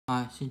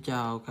Xin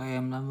chào các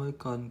em đến với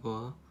kênh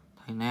của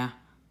thầy Na.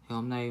 Thì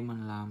hôm nay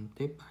mình làm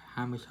tiếp bài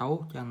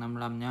 26 trang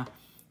 55 nha.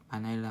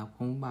 Bài này là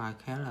cũng bài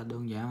khá là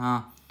đơn giản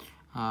ha.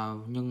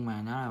 Nhưng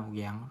mà nó là một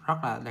dạng rất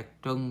là đặc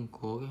trưng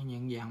của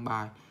những dạng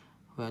bài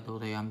về đồ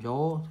thị hàm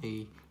số,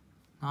 thì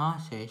nó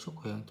sẽ xuất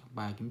hiện trong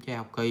bài kiểm tra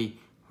học kỳ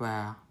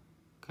và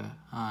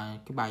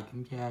cái bài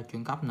kiểm tra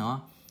chuyển cấp nữa.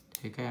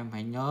 Thì các em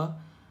hãy nhớ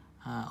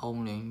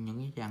ôn luyện những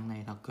cái dạng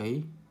này thật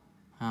kỹ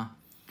ha.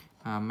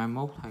 Mai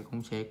mốt thầy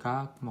cũng sẽ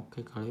có một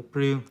cái clip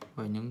riêng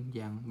về những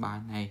dạng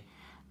bài này,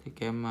 thì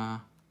các em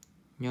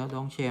nhớ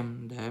đón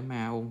xem để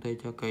mà ôn thi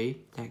cho kỹ,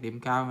 đạt điểm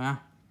cao nha.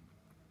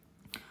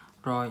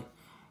 Rồi,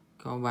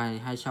 câu bài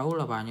 26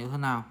 là bài như thế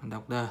nào? Mình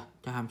đọc đề: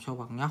 cho hàm số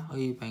bậc nhất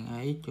y bằng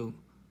ax trừ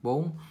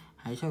 4,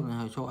 hãy xác định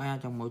hệ số a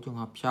trong mỗi trường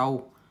hợp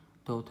sau.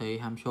 Đồ thị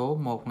hàm số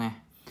 1 nè,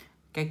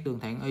 các đường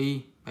thẳng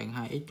y bằng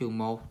 2x trừ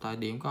 1 tại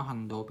điểm có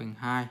hành độ bằng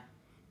 2.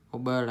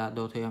 Câu B là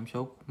đồ thị hàm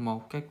số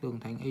 1, các đường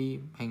thẳng y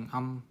bằng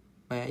âm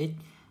 3x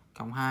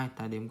cộng 2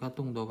 tại điểm có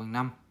tung độ bằng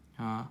 5.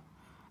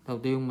 Đầu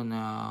tiên mình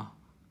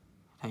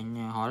thầy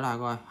hỏi là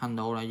coi hành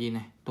độ là gì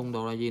nè, tung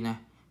độ là gì nè.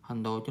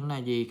 Hành độ chính là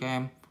gì các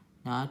em?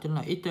 Nó chính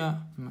là x á,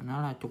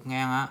 nó là trục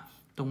ngang á.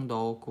 Tung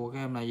độ của các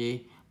em là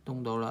gì?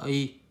 Tung độ là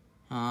y,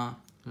 nó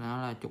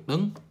là trục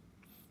đứng.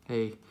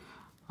 Thì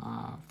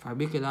phải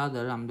biết cái đó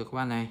để làm được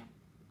bài này.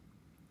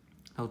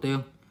 Đầu tiên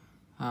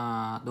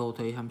đồ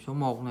thị hàm số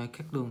 1 này,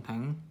 các đường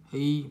thẳng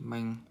y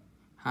bằng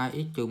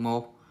 2x trừ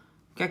 1.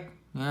 Cách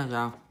nghĩa là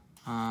sao?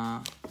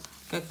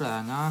 Cách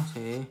là nó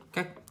sẽ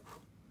cắt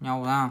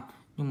nhau ra,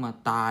 nhưng mà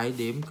tại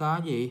điểm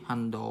có gì?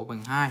 Hành độ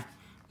bằng 2.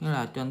 Nghĩa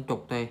là trên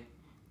trục thì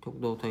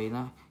trục đồ thị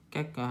nó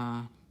các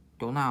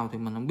chỗ nào thì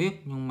mình không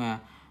biết, nhưng mà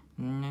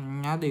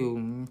nó đều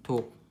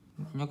thuộc,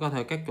 nó có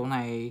thể các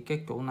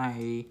chỗ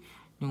này,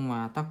 nhưng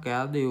mà tất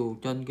cả đều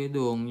trên cái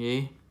đường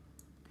gì?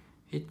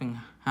 X bằng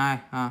 2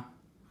 ha.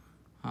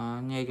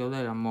 Ngay chỗ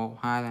đây là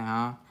 1, 2 này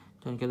ha.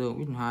 Trên cái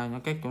đường x bằng 2 nó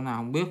các chỗ nào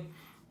không biết.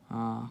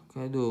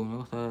 Cái đường nó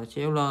có thể là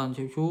chéo lên,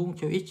 chéo xuống,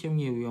 chéo ít, chéo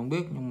nhiều gì không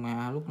biết, nhưng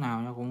mà lúc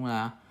nào nó cũng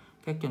là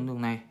các trên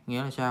đường này.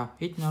 Nghĩa là sao?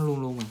 X nó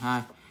luôn luôn bằng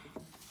 2.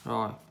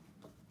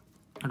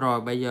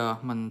 Rồi bây giờ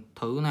mình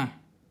thử nè.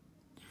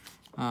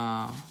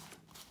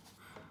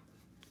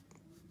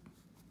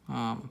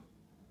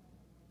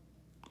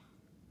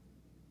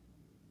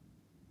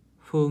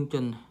 Phương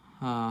trình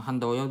hành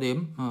độ giao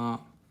điểm,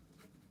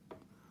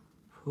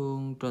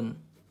 phương trình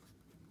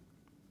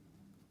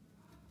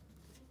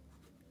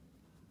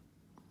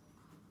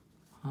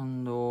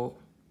hành độ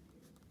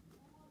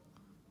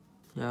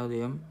giao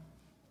điểm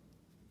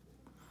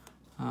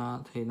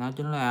thì nó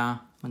chính là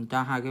mình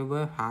cho hai cái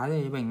vế phải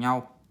để bằng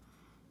nhau,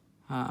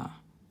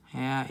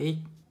 2x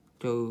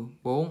trừ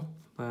 4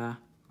 và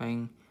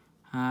bằng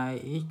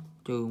 2x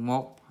trừ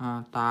 1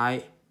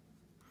 tại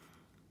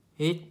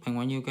x bằng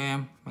bao nhiêu các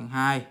em? Bằng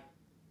 2,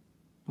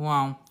 đúng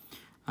không?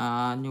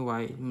 Như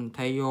vậy mình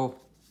thay vô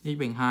x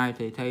bằng 2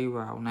 thì thay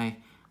vào này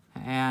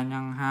a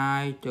nhân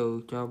 2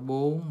 trừ cho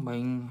 4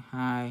 bằng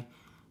 2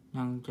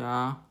 nhân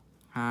cho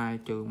 2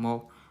 trừ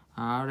 1.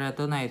 Ra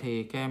tới này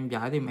thì các em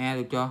giải tìm e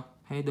được chưa?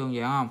 Thấy đơn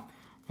giản không?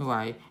 Như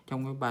vậy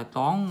trong cái bài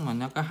toán mà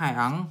nó có hai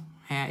ẩn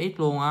 2x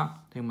luôn á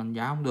thì mình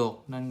giải không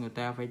được, nên người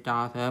ta phải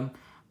cho thêm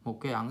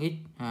một cái ẩn x,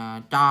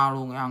 cho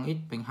luôn cái ẩn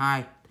x bằng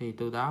 2 thì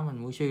từ đó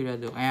mình mới suy ra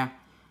được e.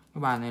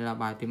 Cái bài này là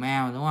bài tìm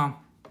e mà, đúng không?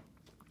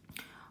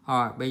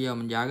 Rồi bây giờ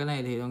mình giải cái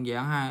này thì đơn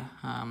giản.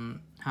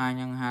 2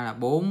 nhân 2 là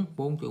 4,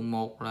 4 trừ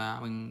 1 là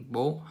bằng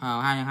 4,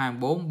 2 nhân 2 là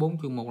 4, 4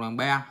 trừ 1 là bằng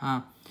 3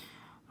 ha.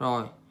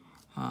 Rồi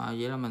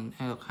vậy là mình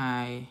được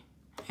 2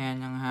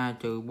 nhân 2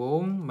 trừ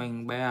 4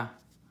 bằng 3,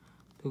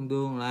 tương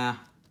đương là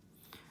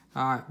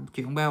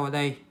chuyển 3 vào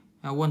đây,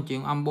 quên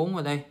chuyển âm 4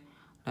 vào đây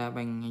là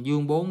bằng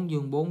dương 4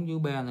 dưới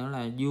 3 nữa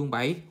là dương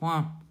 7, đúng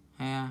không?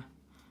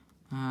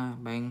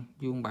 Bằng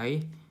dương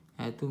 7,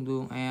 tương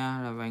đương e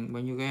là bằng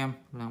bao nhiêu các em?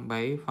 Là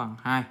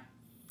 7/2.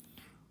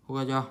 Ok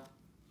chưa?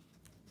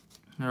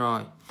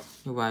 Rồi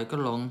như vậy kết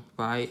luận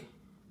vậy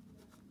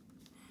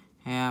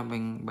e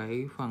bằng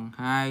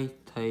 7/2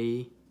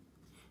 thì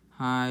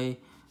hai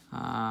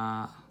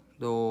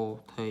đồ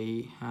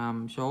thị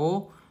hàm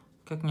số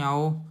khác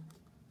nhau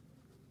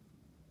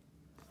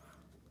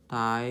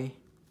tại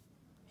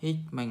x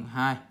bằng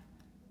 2.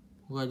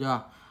 Ok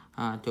chưa?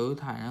 Chữ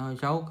thầy nó hơi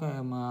xấu, các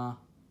em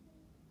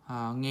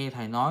nghe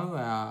thầy nói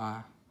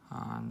và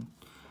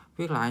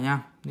viết lại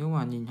nha, nếu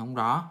mà nhìn không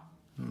rõ.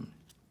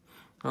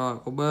 Rồi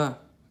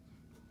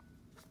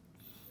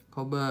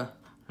câu B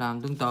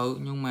làm tương tự,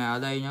 nhưng mà ở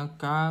đây nó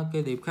có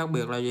cái điểm khác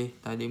biệt là gì?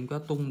 Tại điểm có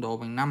tung độ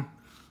bằng 5.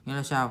 Nghĩa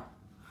là sao?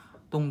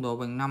 Tung độ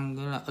bằng 5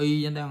 nghĩa là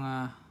y nó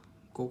đang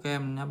của các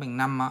em nó bằng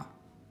 5 á.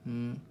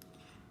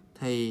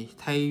 Thì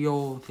thay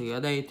vô thì ở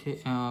đây thì,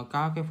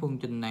 có cái phương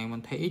trình này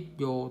mình thay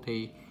x vô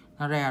thì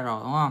nó ra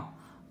rồi, đúng không?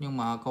 Nhưng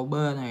mà câu B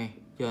này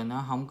giờ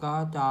nó không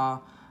có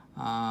cho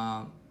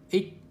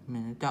x,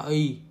 mình cho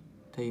y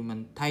thì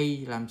mình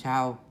thay làm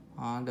sao?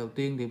 Đầu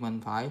tiên thì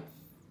mình phải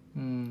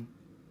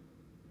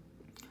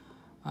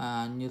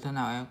như thế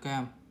nào em các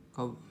em?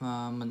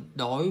 Mình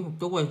đổi một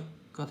chút đi,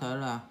 có thể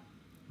là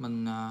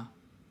mình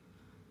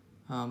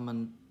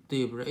mình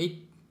tìm ra x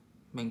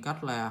bằng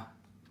cách là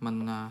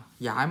mình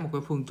giải một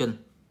cái phương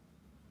trình.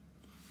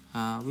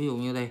 Ví dụ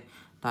như đây,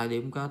 tại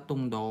điểm có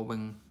tung độ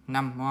bằng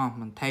 5 đúng không?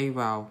 Mình thay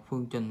vào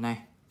phương trình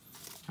này.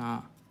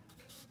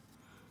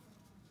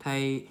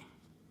 Thay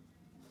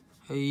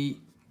y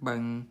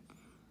bằng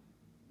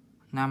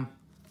 5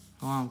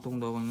 đúng không? Tung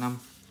độ bằng 5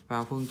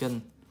 vào phương trình,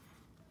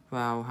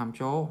 vào hàm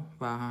số,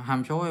 và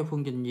hàm số hay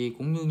phương trình gì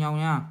cũng như nhau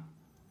nha.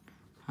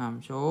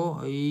 Hàm số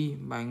y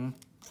bằng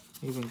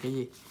cái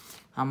gì?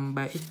 Âm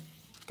 3x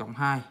cộng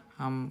 2,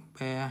 âm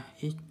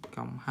 3x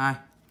cộng 2.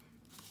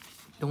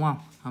 Đúng không?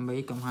 Âm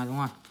 3x cộng 2 đúng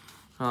không?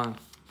 Rồi,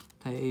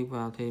 thay y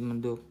vào thì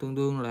mình được tương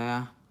đương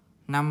là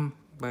 5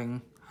 bằng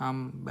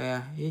âm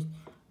 3x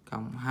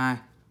cộng 2.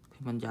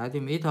 Thì mình giải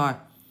thêm x thôi.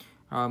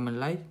 Rồi mình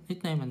lấy x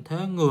này mình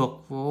thế ngược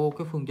vô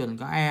cái phương trình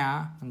có e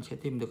á, mình sẽ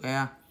tìm được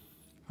e.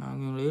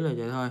 Nguyên lý là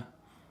vậy thôi.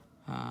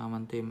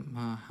 Mình tìm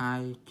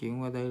 2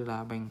 chuyển qua đây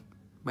là bằng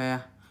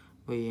 3,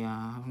 vì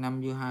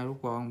 5 chia 2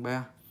 rút vào bằng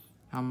 3,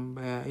 âm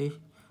 3x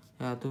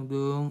tương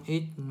đương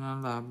x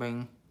là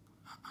bằng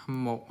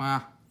âm 1 ha.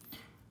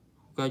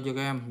 Ok cho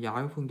các em,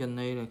 giải phương trình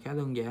này là khá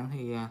đơn giản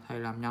thì thầy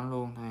làm nhanh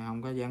luôn, thầy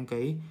không có giảng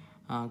kỹ.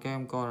 Các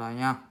em coi lại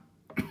nha.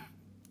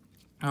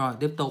 Rồi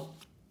tiếp tục.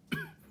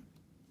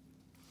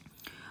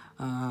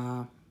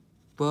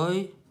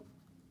 Với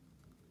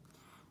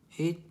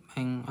x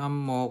bằng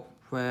âm 1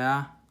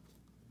 và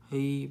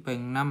y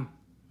bằng 5,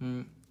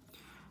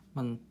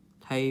 mình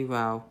thay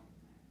vào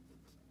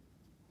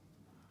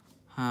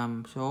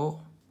hàm số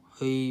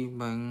y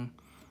bằng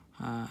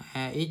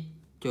ax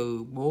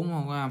trừ 4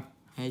 không các em?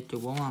 Ax trừ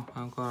 4 không?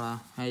 Không coi là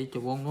ax trừ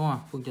 4 đúng không?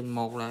 Phương trình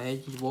 1 là ax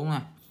trừ 4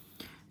 này.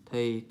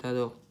 Thì ta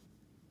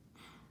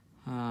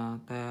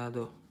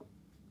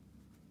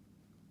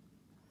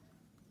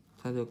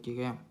được gì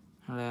các em?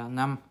 Là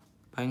 5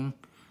 bằng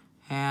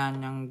a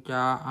nhân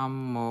cho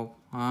âm 1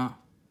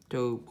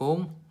 trừ 4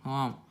 đúng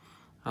không?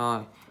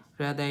 Rồi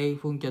ra đây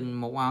phương trình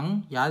một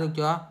ẩn, giải được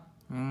chưa?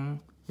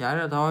 Giải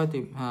ra thôi.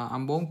 Thì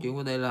âm 4 chuyển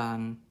qua đây là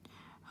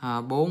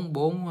 4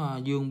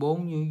 dương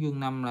 4 với dương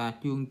 5 là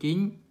dương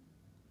 9,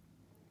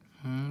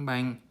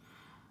 bằng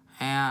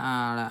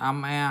a là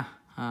âm a,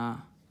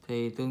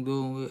 thì tương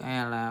đương với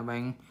a là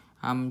bằng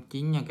âm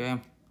 9 nha các em.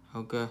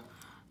 Ok,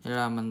 vậy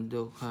là mình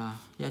được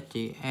giá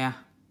trị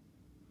a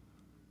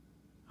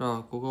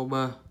rồi của câu B.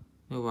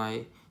 Như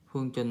vậy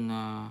phương trình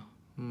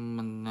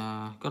mình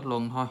kết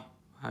luận thôi.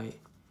 Vậy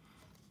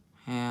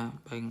a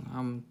bằng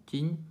âm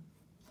 9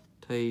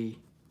 thì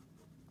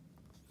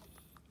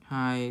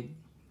hai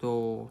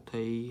đồ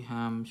thị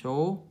hàm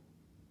số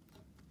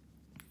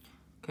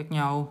khác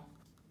nhau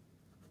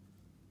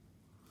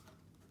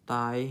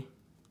tại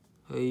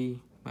y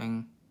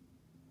bằng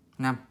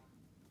 5.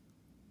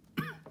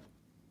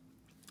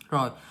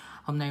 Rồi,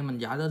 hôm nay mình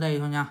giải tới đây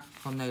thôi nha.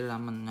 Hôm nay là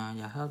mình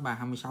giải hết bài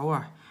 26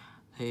 rồi.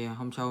 Thì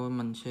hôm sau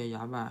mình sẽ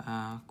giải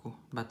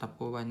bài tập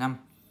của bài 5.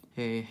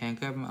 Thì hẹn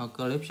các em ở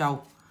clip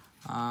sau.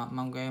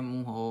 Mong các em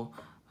ủng hộ,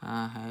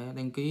 hãy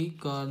đăng ký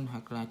kênh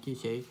hoặc là chia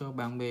sẻ cho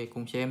bạn bè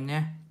cùng xem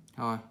nhé.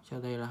 Rồi,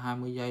 sau đây là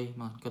 20 giây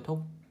mà kết thúc.